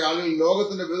വംശാവലിപ്പെട്ട ആളുകൾ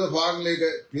ലോകത്തിന്റെ വിവിധ ഭാഗങ്ങളിലേക്ക്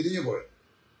പിരിഞ്ഞുപോയി.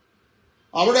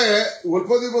 അവിടെ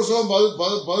ഉൽപ്പത്തി പുസ്തകം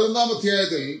 11-ാം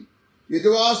അധ്യായത്തിൽ it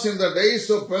was in the days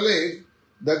of പെലേഗ്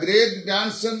the great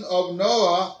grandson of Nova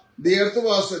the earth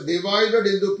was divided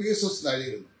in to pieces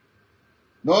എന്നായിരുന്നു.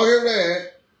 നോഹയുടെ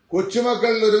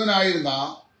കൊച്ചുമക്കളിൽ ഒരുവനായിരുന്ന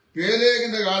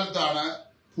പേലേഗിന്റെ കാലത്താണ്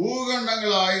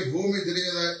ഭൂഖണ്ഡങ്ങളായി ഭൂമി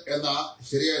തിരിഞ്ഞത് എന്ന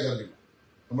ശരിയായ തർജ്ജമ.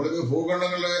 നമ്മൾക്ക്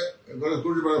ഭൂഖണ്ഡങ്ങളെ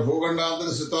ഭൂഖണ്ഡാന്തര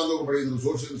സിദ്ധാന്തമൊക്കെ പഠിക്കുന്നു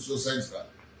സോഷ്യൽ സയൻസിലാണ്.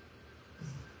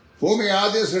 ഭൂമി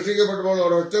ആദ്യം സൃഷ്ടിക്കപ്പെട്ടപ്പോൾ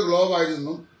ഒരൊറ്റ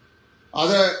ഗ്ലോബായിരുന്നു.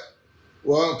 അത്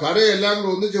കരയെല്ലാം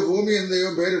കൂടെ ഒന്നിച്ച് ഭൂമി എന്ന്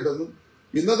ദൈവം പേരിട്ടെന്നും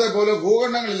ഇന്നത്തെ പോലെ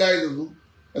ഭൂഖണ്ഡങ്ങളില്ലായിരുന്നു.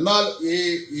 എന്നാൽ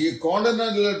ഈ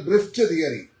continental drift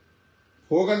theory,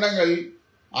 ഭൂഖണ്ഡങ്ങൾ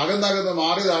അകന്നകന്ന്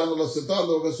മാറിയതാണെന്നുള്ള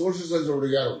സിദ്ധാന്തമൊക്കെ social science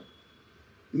പഠിക്കാറുണ്ട്.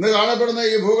 ഇന്ന് കാണപ്പെടുന്ന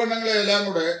ഈ ഭൂഖണ്ഡങ്ങളെ എല്ലാം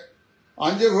കൂടെ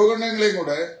 5 ഭൂഖണ്ഡങ്ങളെയും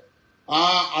കൂടെ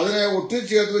അതിനെ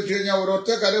ഒട്ടിച്ചേർത്ത് വെച്ച് കഴിഞ്ഞാൽ ഒരൊറ്റ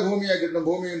കരഭൂമിയായി കിട്ടും,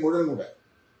 ഭൂമി മുഴുവൻ കൂടെ.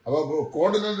 അപ്പോൾ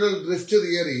കോണ്ടിനെന്റൽ ഡ്രിഫ്റ്റ്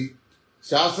തിയറി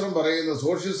ശാസ്ത്രം പറയുന്നത്,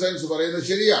 സോഷ്യൽ സയൻസ് പറയുന്നത്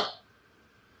ശരിയാ.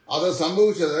 അത്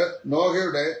സംഭവിച്ചത്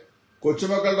നോഹയുടെ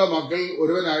കൊച്ചുമക്കളുടെ മക്കൾ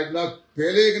ഒരുവനായിരുന്ന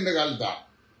പേലേഗിന്റെ കാലത്താണ്.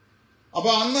 അപ്പൊ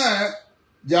അന്ന്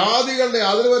ജാതികളുടെ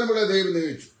അതിർവരമ്പുകളെ ദൈവം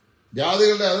നിയമിച്ചു.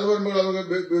 ജാതികളുടെ അതിർവരമ്പുകൾ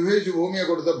അവർക്ക് വിഭജിച്ച് ഭൂമിയെ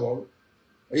കൊടുത്തപ്പോൾ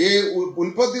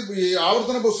ഈ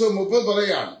ആവർത്തന പുസ്തകം 30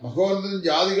 പറയുകയാണ്, മഹോന്നതൻ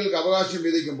ജാതികൾക്ക് അവകാശം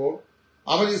വിധിക്കുമ്പോൾ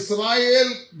അവൻ ഇസ്രായേൽ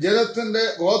ജനത്തിന്റെ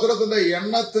ഗോത്രത്തിന്റെ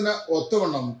എണ്ണത്തിന്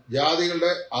ഒത്തവണ്ണം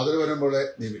ജാതികളുടെ അതിർവരമ്പുകളെ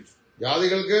നിയമിച്ചു.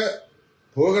 ജാതികൾക്ക്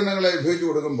ഭൂഖണ്ഡങ്ങളെ വിഭജിച്ചു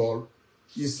കൊടുക്കുമ്പോൾ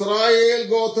ഇസ്രായേൽ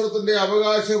ഗോത്രത്തിന്റെ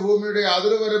അവകാശ ഭൂമിയുടെ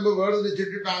അതിർവരമ്പ്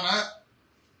വേർതിരിച്ചിട്ടിട്ടാണ്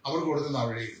അവർ കൊടുക്കുന്ന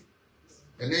വഴി.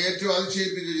 എന്നെ ഏറ്റവും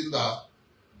അതിശയിപ്പിച്ച ചിന്ത,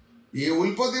 ഈ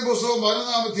ഉൽപ്പത്തി പുസ്തകം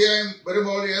 11-ാം അധ്യായം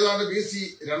വരുമ്പോൾ ഏതാണ്ട് BC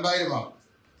 2000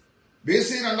 BC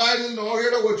 2000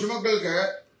 നോഹയുടെ കൊച്ചുമക്കൾക്ക്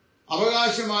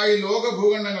അവകാശമായി ലോക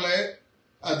ഭൂഖണ്ഡങ്ങളെ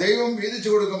ദൈവം വീതിച്ചു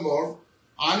കൊടുക്കുമ്പോൾ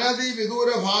അനധി വിദൂര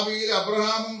ഭാവിയിൽ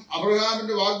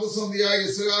അബ്രഹാമിന്റെ വാഗ്ദത്തസന്ധിയായ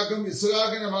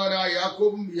ഇസ്ഹാക്കിന്റെ മകനായ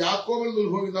യാക്കോബിൽ നിന്ന്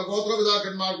ഉത്ഭവിക്കുന്ന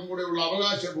ഗോത്രപിതാക്കന്മാർക്കും കൂടെയുള്ള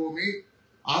അവകാശ ഭൂമി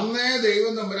അന്നേ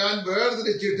ദൈവം തമ്പുരാൻ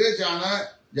വേർതിരിച്ചിട്ടാണ്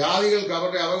ജാതികൾക്ക്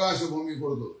അവരുടെ അവകാശ ഭൂമി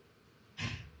കൊടുത്തത്.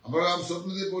 അബ്രഹാം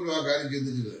സ്വപ്നത്തിൽ പോലും ആ കാര്യം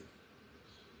ചിന്തിച്ചത്.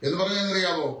 എന്ന്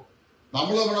പറഞ്ഞറിയാമോ,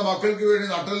 നമ്മൾ നമ്മുടെ മക്കൾക്ക് വേണ്ടി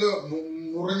നട്ടല്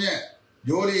മുറിഞ്ഞ്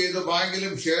ജോലി ചെയ്ത്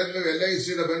ബാങ്കിലും ഷെയറിലും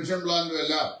LICയുടെ പെൻഷൻ പ്ലാനിലും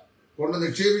എല്ലാം കൊണ്ട്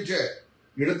നിക്ഷേപിച്ച്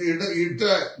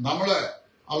ഇട്ട് നമ്മള്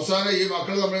അവസാനം ഈ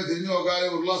മക്കൾ നമ്മളെ തിരിഞ്ഞു നോക്കാനും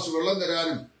ഒരു ഗ്ലാസ് വെള്ളം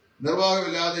തരാനും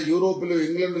നിർവാഹമില്ലാതെ യൂറോപ്പിലും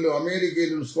ഇംഗ്ലണ്ടിലും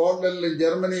അമേരിക്കയിലും സ്കോട്ട്ലൻഡിലും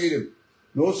ജർമ്മനിയിലും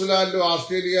ന്യൂസിലാൻഡിലും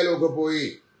ഓസ്ട്രേലിയയിലും ഒക്കെ പോയി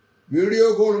വീഡിയോ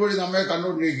കോൾ വഴി നമ്മെ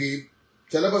കണ്ടുകൊണ്ടിരിക്കുകയും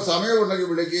ചിലപ്പോൾ സമയമുണ്ടെങ്കിൽ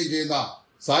വിളിക്കുകയും ചെയ്യുന്ന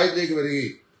സാഹചര്യത്തിലേക്ക്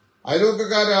വരികയും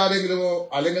അയൽവക്കക്കാരാരെങ്കിലുമോ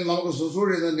അല്ലെങ്കിൽ നമുക്ക് ശുശ്രൂഷ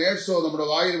ചെയ്യുന്ന നേഴ്സോ നമ്മുടെ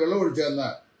വായിൽ വെള്ളമൊഴിച്ചെന്ന്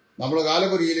നമ്മൾ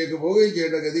കാലപുരിയിലേക്ക് പോവുകയും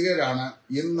ചെയ്യേണ്ട ഗതികേടാണ്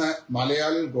ഇന്ന്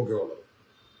മലയാളികൾക്കൊക്കെ ഉള്ളത്.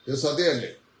 ഇത് സത്യമല്ലേ?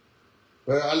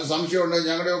 അതിൽ സംശയമുണ്ടെങ്കിൽ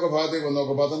ഞങ്ങളുടെയൊക്കെ ഭാഗത്തേക്ക്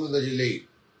വന്നോക്കെ. പത്തനംതിട്ട ജില്ലയിൽ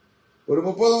ഒരു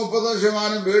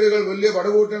 30-35% വീടുകൾ, വലിയ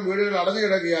പടുകൂട്ടം വീടുകൾ അടഞ്ഞു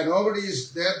കിടക്കുക. Nobody is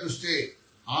there to stay.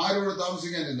 ആരോട്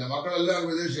താമസിക്കാനില്ല. മക്കളെല്ലാം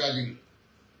വിദേശ രാജ്യങ്ങളിൽ.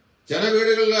 ചില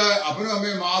വീടുകളിൽ അപ്പനും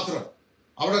അമ്മയും മാത്രം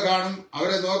അവിടെ കാണും.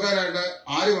 അവരെ നോക്കാനായിട്ട്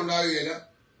ആരും ഉണ്ടാകുകയില്ല.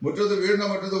 വീടിന്റെ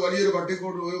മുറ്റത്ത് വലിയൊരു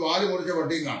പട്ടിക്കൂട്ട്, ഒരു വാല് മുറിച്ച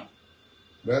പട്ടിയും കാണും.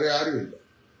 വേറെ ആരുമില്ല.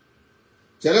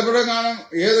 ചിലപ്പോഴും കാണും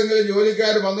ഏതെങ്കിലും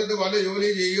ജോലിക്കാർ വന്നിട്ട് പല ജോലി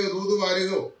ചെയ്യുകയോ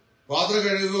തൂതുവാരുകയോ പാത്രം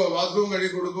കഴുകുകയോ ബാത്റൂം കഴുകി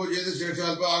കൊടുക്കുകയോ ചെയ്ത ശേഷം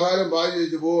അല്പം ആഹാരം പാചകം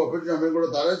ചെയ്ത് പോകും. അപ്പനും അമ്മയും കൂടെ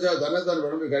തന്നെത്താൻ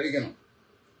വിളമ്പി കഴിക്കണം.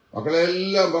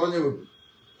 മക്കളെല്ലാം പറഞ്ഞു വിട്ടു.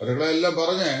 മക്കളെല്ലാം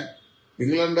പറഞ്ഞ്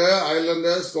England,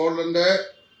 Ireland, Scotland,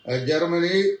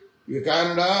 Germany,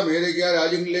 Canada, America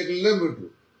രാജ്യങ്ങളിലേക്കെല്ലാം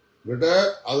വിട്ട്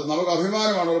അത് നമുക്ക്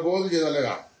അഭിമാനമാണ്. അവർ ബോധം ചെയ്തല്ല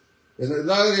കാണാം.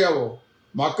 എന്താണെന്നറിയാവോ,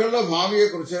 മക്കളുടെ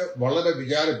ഭാവിയെക്കുറിച്ച് വളരെ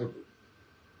വിചാരപ്പെട്ടു.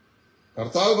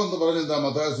 കർത്താവ് എന്ന് പറഞ്ഞെന്താ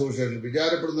മത്തായി സുവിശേഷത്തിൽ,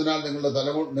 വിചാരപ്പെടുന്നതിനാൽ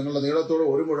നിങ്ങളുടെ നീളത്തോട്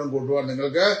ഒരു മുഴം കൂട്ടുവാൻ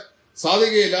നിങ്ങൾക്ക്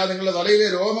സാധിക്കുകയില്ല. നിങ്ങളുടെ തലയിലെ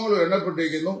രോമങ്ങളും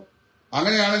എണ്ണപ്പെട്ടിരിക്കുന്നു.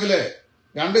 അങ്ങനെയാണെങ്കിൽ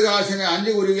 2 കാശിനെ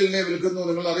 5 കുരുകിലിനെ വിൽക്കുന്നു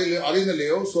നിങ്ങൾ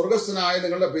അറിയുന്നില്ലയോ? സ്വർഗസ്ഥനായ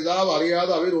നിങ്ങളുടെ പിതാവ്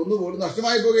അറിയാതെ അവർ ഒന്നുപോലും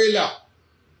നഷ്ടമായി പോകുകയില്ല.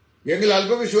 എങ്കിൽ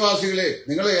അല്പവിശ്വാസികളെ,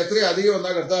 നിങ്ങളെ എത്രയധികം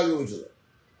എന്നാ കർത്താവ് ചോദിച്ചത്.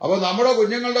 അപ്പൊ നമ്മുടെ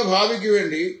കുഞ്ഞുങ്ങളുടെ ഭാവിക്ക്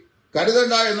വേണ്ടി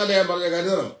കരുതണ്ട എന്നല്ല ഞാൻ പറഞ്ഞ,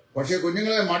 കരുതണം. പക്ഷെ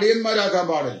കുഞ്ഞുങ്ങളെ മടിയന്മാരാക്കാൻ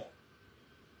പാടില്ല.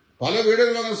 പല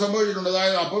വീടുകളും അങ്ങനെ സംഭവിച്ചിട്ടുണ്ട്.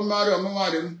 അതായത് അപ്പന്മാരും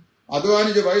അമ്മമാരും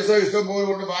അധ്വാനിച്ച് പൈസ ഇഷ്ടം പോലെ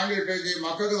കൊണ്ട് വാങ്ങിയിട്ടേക്ക്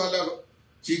മക്കൾക്ക് നല്ല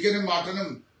ചിക്കനും മട്ടനും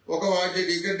ഒക്കെ വാങ്ങിച്ച്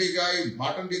ചിക്കൻ ടീക്കായും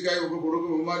മട്ടൻ ടീക്കായും ഒക്കെ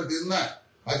കൊടുക്കും. ഉമ്മാർ തിന്ന്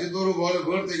അച്ചിത്തൂറ് പോലെ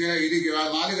വീർത്തിങ്ങനെ ഇരിക്കുക.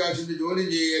 4 കാശിന്റെ ജോലിയും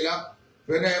ചെയ്യുകയില്ല,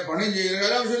 പിന്നെ പണിയും ചെയ്യുക.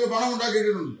 എല്ലാവശ്യം പണം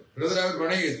ഉണ്ടാക്കിയിട്ടുണ്ട്. അവർ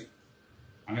പണി ചെയ്തു.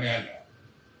 അങ്ങനെയല്ല.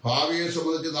 ഭാവിയെ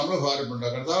സംബന്ധിച്ച് നമ്മൾ ഭാരപ്പെടേണ്ട.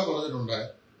 കർത്താവ് പറഞ്ഞിട്ടുണ്ട്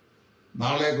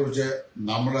നാളെക്കുറിച്ച്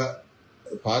നമ്മൾ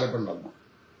ഭാരപ്പെടണം.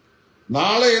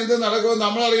 നാളെ എന്ത് നടക്കുമെന്ന്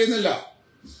നമ്മൾ അറിയുന്നില്ല.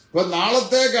 ഇപ്പൊ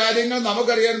നാളത്തെ കാര്യങ്ങൾ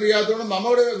നമുക്കറിയാൻ വയ്യാത്തതുകൊണ്ട്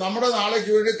നമ്മുടെ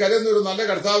നാളേക്ക് വേണ്ടി കരുതുന്ന ഒരു നല്ല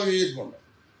കർത്താവ് ജീവിതമുണ്ട്.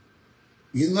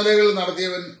 ഇന്നലകൾ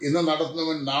നടത്തിയവൻ ഇന്ന്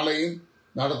നടത്തുന്നവൻ നാളെയും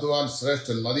നടത്തുവാൻ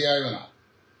ശ്രേഷ്ഠൻ മതിയായവനാണ്.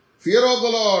 Fear of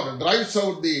the Lord drives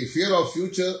out the fear of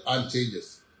future and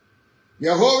changes.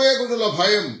 യഹോവയെക്കുറിച്ചുള്ള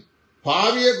ഭയം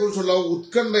ഭാവിയെക്കുറിച്ചുള്ള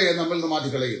ഉത്കണ്ഠയെ നമ്മിൽ നിന്ന്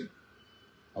മാറ്റിക്കളയും.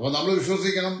 അപ്പൊ നമ്മൾ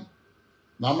വിശ്വസിക്കണം,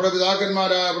 നമ്മുടെ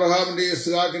പിതാക്കന്മാരായ അബ്രഹാമിന്റെയും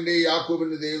ഇസ്ഹാക്കിന്റെയും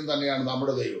യാക്കോബിന്റെയും ദൈവം തന്നെയാണ്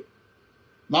നമ്മുടെ ദൈവം.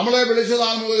 നമ്മളെ വിളിച്ച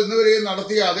നാൾ മുതൽ ഇന്നുവരെയും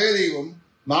നടത്തിയ അതേ ദൈവം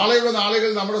നാളെയുള്ള നാളുകൾ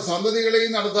നമ്മുടെ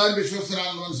സന്തതികളെയും നടത്താൻ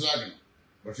വിശ്വസ്തനാണെന്ന് മനസ്സിലാക്കണം.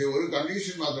 പക്ഷെ ഒരു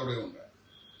കണ്ടീഷൻ മാത്രമേ ഉണ്ട്,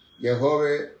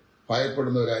 യഹോവയെ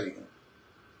ഭയപ്പെടുന്നവരായിരിക്കണം.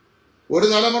 ഒരു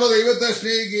തലമുറ ദൈവത്തെ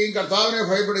സ്നേഹിക്കുകയും കർത്താവിനെ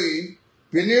ഭയപ്പെടുകയും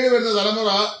പിന്നീട് വരുന്ന തലമുറ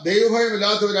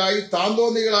ദൈവഭയമില്ലാത്തവരായി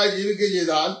താന്തോന്നികളായി ജീവിക്കുകയും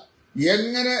ചെയ്താൽ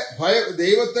എങ്ങനെ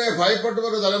ദൈവത്തെ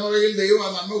ഭയപ്പെട്ടവരുടെ തലമുറയിൽ ദൈവം ആ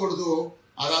നന്മ കൊടുത്തുവോ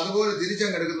അത് അതുപോലെ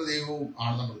തിരിച്ചെടുക്കുന്ന ദൈവവും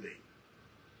ആണ് നമ്മുടെ ദൈവം.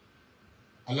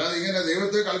 അല്ലാതെ ഇങ്ങനെ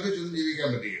ദൈവത്തെ കളിപ്പിച്ചൊന്നും ജീവിക്കാൻ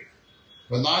പറ്റുകയില്ല.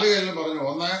 ഇപ്പൊ 4 കാര്യം പറഞ്ഞു.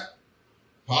 1,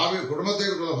 ഭാവി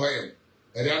കുടുംബത്തെക്കുറിച്ചുള്ള ഭയം.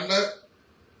 2,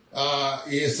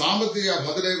 ഈ സാമ്പത്തിക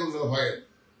ഭദ്രതയെക്കുറിച്ചുള്ള ഭയം.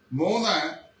 3,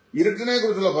 ഇരുട്ടിനെ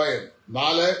കുറിച്ചുള്ള ഭയം.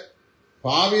 4,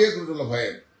 ഭാവിയെക്കുറിച്ചുള്ള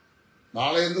ഭയം.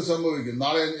 നാളെ എന്ത് സംഭവിക്കും,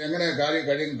 നാളെ എങ്ങനെ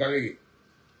കഴിയും.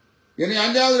 ഇനി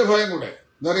 5ാമതൊരു ഭയം കൂടെ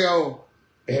എന്തറിയാവോ?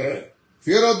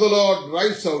 Fear of the Lord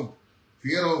drives out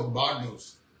fear of bad news.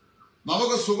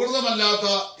 നമുക്ക് സുഹൃതമല്ലാത്ത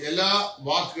എല്ലാ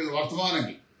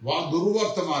വർത്തമാനങ്ങൾ,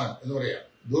 ദുർവർത്തമാനം എന്ന് പറയാം,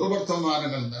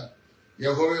 ദുർവർത്തമാനങ്ങളിൽ നിന്ന്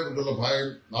യഹോവയെക്കുറിച്ചുള്ള ഭയം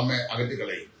നമ്മെ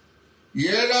അകറ്റിക്കളയും.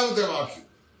 7-ാമത്തെ വാക്യം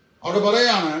അവിടെ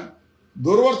പറയാണ്,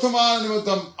 ദുർവർത്തമാന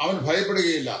നിമിത്തം അവൻ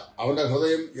ഭയപ്പെടുകയില്ല, അവന്റെ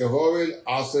ഹൃദയം യഹോവയിൽ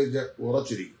ആശ്രയിച്ച്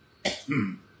ഉറച്ചിരിക്കും.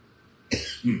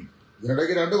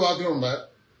 ഇതിനിടയ്ക്ക് 2 വാക്യങ്ങളുണ്ട്,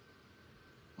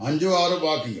 5-6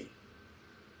 വാക്യങ്ങൾ.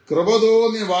 കൃപ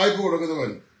തോന്നി വായ്പ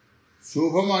കൊടുക്കുന്നവൻ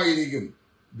ശുഭമായിരിക്കും,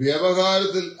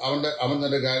 വ്യവഹാരത്തിൽ അവൻ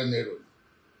തന്റെ കാര്യം നേടും.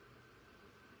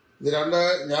 ഇത് 2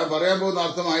 ഞാൻ പറയാൻ പോകുന്ന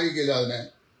അർത്ഥമായിരിക്കില്ല. അതിനെ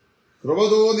കൃപ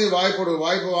തോന്നി വായ്പ കൊടുക്കും.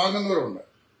 വായ്പ വാങ്ങുന്നവരുണ്ട്,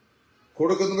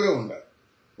 കൊടുക്കുന്നവരുമുണ്ട്,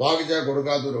 വാങ്ങിച്ചാൽ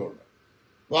കൊടുക്കാത്തവരുമുണ്ട്.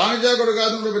 വാങ്ങിച്ചാൽ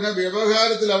കൊടുക്കാത്തവരുണ്ട്. പിന്നെ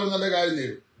വ്യവഹാരത്തിൽ അവൻ തന്റെ കാര്യം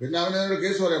നേടും. പിന്നെ അവനൊരു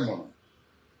കേസ് പറയാൻ പോകണം.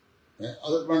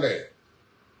 അത് വേണ്ടേ?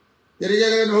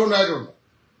 എനിക്കൊക്കെ അനുഭവം ഉണ്ടായിട്ടുണ്ട്.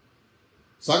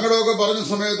 സങ്കടമൊക്കെ പറഞ്ഞ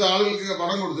സമയത്ത് ആളുകൾക്ക്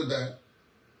പണം കൊടുത്തിട്ട്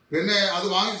പിന്നെ അത്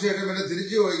വാങ്ങിച്ച ശേഷം പിന്നെ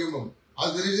തിരിച്ചു ചോദിക്കുമ്പം അത്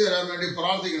തിരിച്ചു തരാൻ വേണ്ടി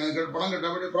പ്രാർത്ഥിക്കണം, പണം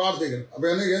കിട്ടാൻ വേണ്ടി പ്രാർത്ഥിക്കണം. അപ്പൊ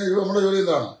നമ്മുടെ ജോലി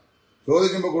എന്താണ്?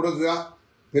 ചോദിക്കുമ്പോൾ കൊടുക്കുക,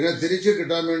 പിന്നെ തിരിച്ചു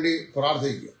കിട്ടാൻ വേണ്ടി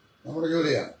പ്രാർത്ഥിക്കുക, നമ്മുടെ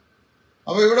ജോലിയാണ്.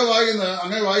 അപ്പൊ ഇവിടെ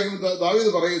അങ്ങനെ വായിക്കുമ്പോൾ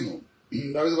ദാവീദ്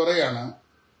പറയാണ്,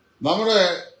 നമ്മുടെ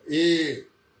ഈ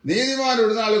നീതിമാൻ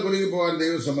ഒരു നാൾ കുലുങ്ങി പോകാൻ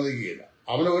ദൈവം സമ്മതിക്കുകയില്ല.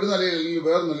 അവന് ഒരു നിലയിൽ അല്ലെങ്കിൽ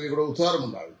വേറെ നിലയിൽ കൂടെ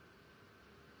ഉദ്ധാരമുണ്ടാകും.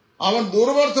 അവൻ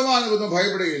ദുർവർത്തമാനമൊന്നും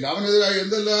ഭയപ്പെടുകയില്ല. അവനെതിരായി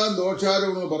എന്തെല്ലാം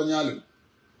ദോഷാരോപണങ്ങൾ പറഞ്ഞാലും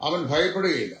അവൻ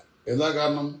ഭയപ്പെടുകയില്ല. എന്താ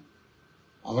കാരണം?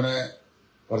 അവനെ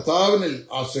കർത്താവിനിൽ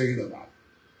ആശ്രയിക്കുന്നതാണ്.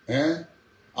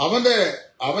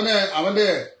 അവന്റെ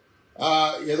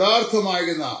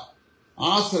യഥാർത്ഥമായിരുന്ന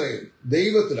ആശ്രയം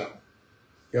ദൈവത്തിലാണ്.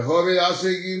 യഹോവയിൽ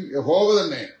ആശ്രയിക്കുകയും യഹോവ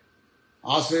തന്നെ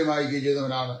ആശ്രയമായിരിക്കുകയും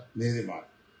ചെയ്യുന്നവനാണ് നീതിമാൻ.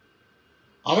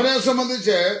 അവനെ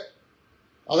സംബന്ധിച്ച്,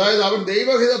 അതായത് അവൻ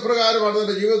ദൈവഹിതപ്രകാരമാണ്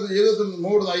തന്റെ ജീവിതത്തിൽ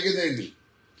മുമ്പോട്ട് നയിക്കുന്നതെങ്കിൽ,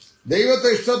 ദൈവത്തെ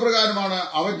ഇഷ്ടപ്രകാരമാണ്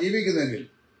അവൻ ജീവിക്കുന്നതെങ്കിൽ,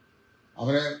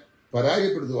 അവനെ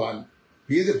പരാജയപ്പെടുത്തുവാൻ,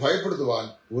 ഭയപ്പെടുത്തുവാൻ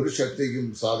ഒരു ശക്തിക്കും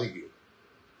സാധിക്കും.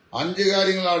 5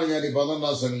 കാര്യങ്ങളാണ് ഞാൻ ഈ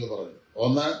 12-ാം സംഘത്തിൽ പറഞ്ഞത്.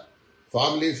 1,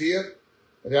 family fear.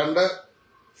 2,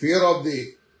 fear of the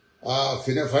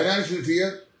financial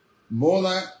fear.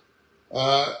 3,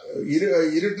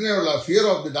 ഇരുട്ടിനെയുള്ള fear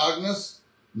of the darkness.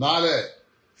 4,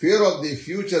 fear of the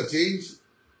future change.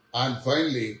 And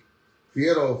finally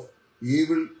fear of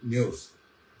evil news.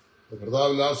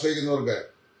 കർത്താവിൽ ആശ്രയിക്കുന്നവർക്ക്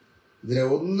ഇതിനെ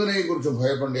ഒന്നിനെയും കുറിച്ചും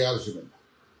ഭയപ്പെടേണ്ട ആവശ്യമില്ല,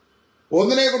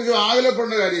 ഒന്നിനെക്കുറിച്ചും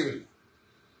ആകുലപ്പെടേണ്ട കാര്യമില്ല.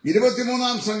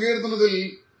 23-ാം സങ്കീർത്തനത്തിൽ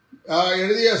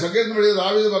സങ്കീർത്തനം എഴുതിയ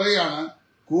ദാവീദ് പറയുകയാണ്,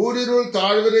 കൂരിരുൾ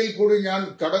താഴ്വരയിൽ കൂടി ഞാൻ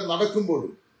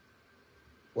നടക്കുമ്പോഴും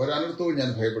ഒരനർത്ഥവും ഞാൻ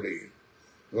ഭയപ്പെടുകയില്ല.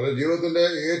 ഇവരുടെ ജീവിതത്തിന്റെ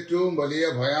ഏറ്റവും വലിയ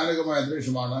ഭയാനകമായ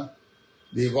അന്തരീക്ഷമാണ്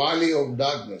ദി വാലി ഓഫ്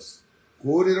ഡാർക്ക്നെസ്,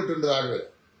 കൂരിരുട്ടിന്റെ താഴ്വര.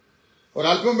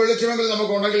 ഒരല്പം വെളിച്ചമെങ്കിലും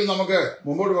നമുക്കുണ്ടെങ്കിൽ നമുക്ക്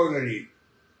മുമ്പോട്ട് പോകാൻ കഴിയും.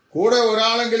 കൂടെ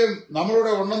ഒരാളെങ്കിലും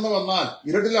നമ്മളുടെ ഉണ്ടെന്ന് വന്നാൽ,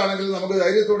 ഇരുട്ടിലാണെങ്കിലും നമുക്ക്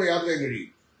ധൈര്യത്തോടെ യാത്ര ചെയ്യാൻ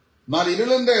കഴിയും. എന്നാൽ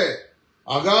ഇരുളിന്റെ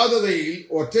അഗാധതയിൽ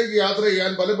ഒറ്റയ്ക്ക് യാത്ര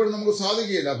ചെയ്യാൻ പലപ്പോഴും നമുക്ക്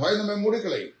സാധിക്കുകയില്ല. ഭയം നമ്മെ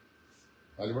മൂടിക്കളയും.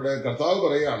 അതിലൂടെ കർത്താവ്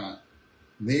പറയാണ്,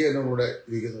 നീ എന്നോടുകൂടെ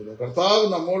ഇരിക്കുന്നുള്ളൂ. കർത്താവ്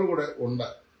നമ്മോടുകൂടെ ഉണ്ട്.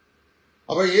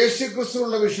 അപ്പൊ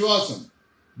യേശുക്രിസ്തുവിലുള്ള വിശ്വാസം,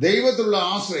 ദൈവത്തിലുള്ള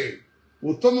ആശ്രയം,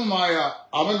 ഉത്തമമായ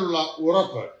അവനുള്ള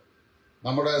ഉറപ്പ്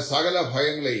നമ്മുടെ സകല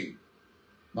ഭയങ്ങളെയും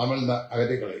നമ്മിൽ നിന്ന്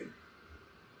അകറ്റിക്കളയും.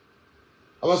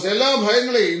 അപ്പൊ എല്ലാ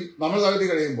ഭയങ്ങളെയും നമ്മൾ അകറ്റി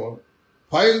കഴിയുമ്പോൾ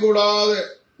ഭയം കൂടാതെ,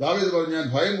 ദാവീദ് പറഞ്ഞു, ഞാൻ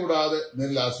ഭയം കൂടാതെ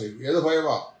നിന്നിൽ ആശ്രയിക്കും. ഏത്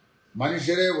ഭയമാ?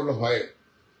 മനുഷ്യരെ ഉള്ള ഭയം,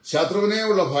 ശത്രുവിനെ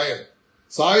ഉള്ള ഭയം,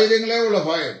 സാഹചര്യങ്ങളെ ഉള്ള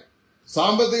ഭയം,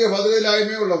 സാമ്പത്തിക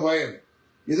ഭദ്രതയില്ലായ്മയുള്ള ഭയം,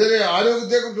 ഇതിലെ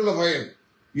ആരോഗ്യത്തെക്കുറിച്ചുള്ള ഭയം.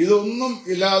 ഇതൊന്നും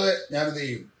ഇല്ലാതെ ഞാൻ എന്ത്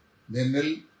ചെയ്യും? നിന്നിൽ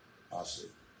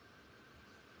ആശ്രയിക്കും.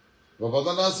 അപ്പൊ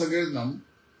 12-ാം സങ്കീർത്തനം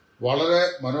വളരെ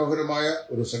മനോഹരമായ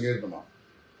ഒരു സങ്കീർത്തനമാണ്.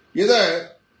 ഇത്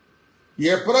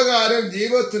എപ്രകാരം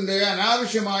ജീവിതത്തിന്റെ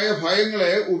അനാവശ്യമായ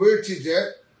ഭയങ്ങളെ ഉപേക്ഷിച്ച്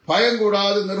ഭയം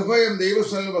കൂടാതെ നിർഭയം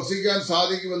ദൈവസ്ഥനിൽ വസിക്കാൻ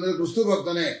സാധിക്കുമെന്ന്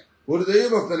ക്രിസ്തുഭക്തനെ, ഒരു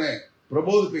ദൈവഭക്തനെ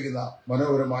പ്രബോധിപ്പിക്കുന്ന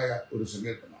മനോഹരമായ ഒരു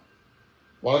സങ്കീർത്തനമാണ്.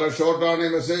 വളരെ ഷോർട്ടാണ് ഈ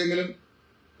മെസ്സേജെങ്കിലും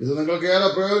ഇത് നിങ്ങൾക്ക് ഏറെ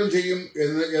പ്രയോജനം ചെയ്യും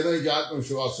എന്നെനിക്ക്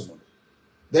ആത്മവിശ്വാസമുണ്ട്.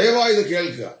 ദയവായി ഇത്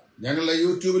കേൾക്കുക. ഞങ്ങളുടെ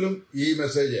യൂട്യൂബിലും ഈ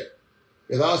മെസ്സേജ്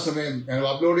യഥാസമയം ഞങ്ങൾ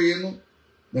അപ്ലോഡ് ചെയ്യുന്നു.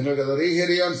 നിങ്ങൾക്കത് റീഹിയർ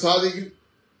ചെയ്യാൻ സാധിക്കും.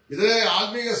 ഇതിലെ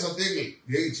ആത്മീക സത്യങ്ങൾ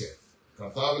ഗ്രഹിച്ച്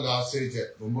കർത്താവിൽ ആശ്രയിച്ച്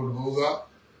മുമ്പോട്ട് പോവുക.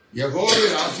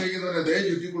 യഹോവയിൽ ആശ്രയിക്കുന്നവരെ ദയ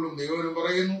ചുറ്റിക്കൊള്ളും ദൈവം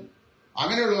പറയുന്നു.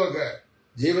 അങ്ങനെയുള്ളവർക്ക്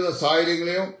ജീവിത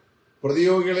സാഹചര്യങ്ങളെയോ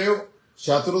പ്രതിയോഗികളെയോ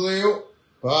ശത്രുതയോ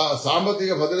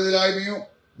സാമ്പത്തിക ഭദ്രതയില്ലായ്മയോ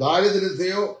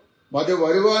ദാരിദ്ര്യത്തെയോ മറ്റു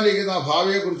വരുവാനിരിക്കുന്ന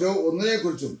ഭാവിയെക്കുറിച്ചോ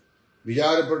ഒന്നിനെക്കുറിച്ചും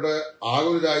വിചാരപ്പെട്ട്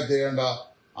ആകുലരായി തീരേണ്ട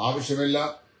ആവശ്യമില്ല.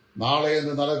 നാളെ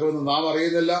എന്ത് നടക്കുമെന്ന് നാം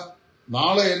അറിയുന്നില്ല.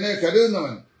 നാളെ എന്നെ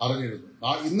കരുതുന്നവൻ അറിഞ്ഞിരുന്നു.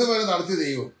 ഇന്ന് വരെ നടത്തിയ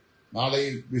ദൈവം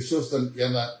നാളെയിൽ വിശ്വസ്തൻ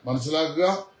എന്ന് മനസ്സിലാക്കുക.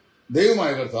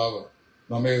 ദൈവമായ കർത്താവ്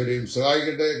നമ്മെ ഇവരെയും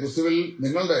സഹായിക്കട്ടെ. ക്രിസ്തുവിൽ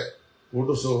നിങ്ങളുടെ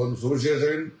കൂട്ടുസുഹൃൻ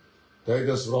Suviseshakan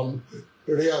Titus from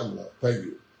ഇടയാറുള്ള. Thank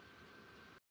you.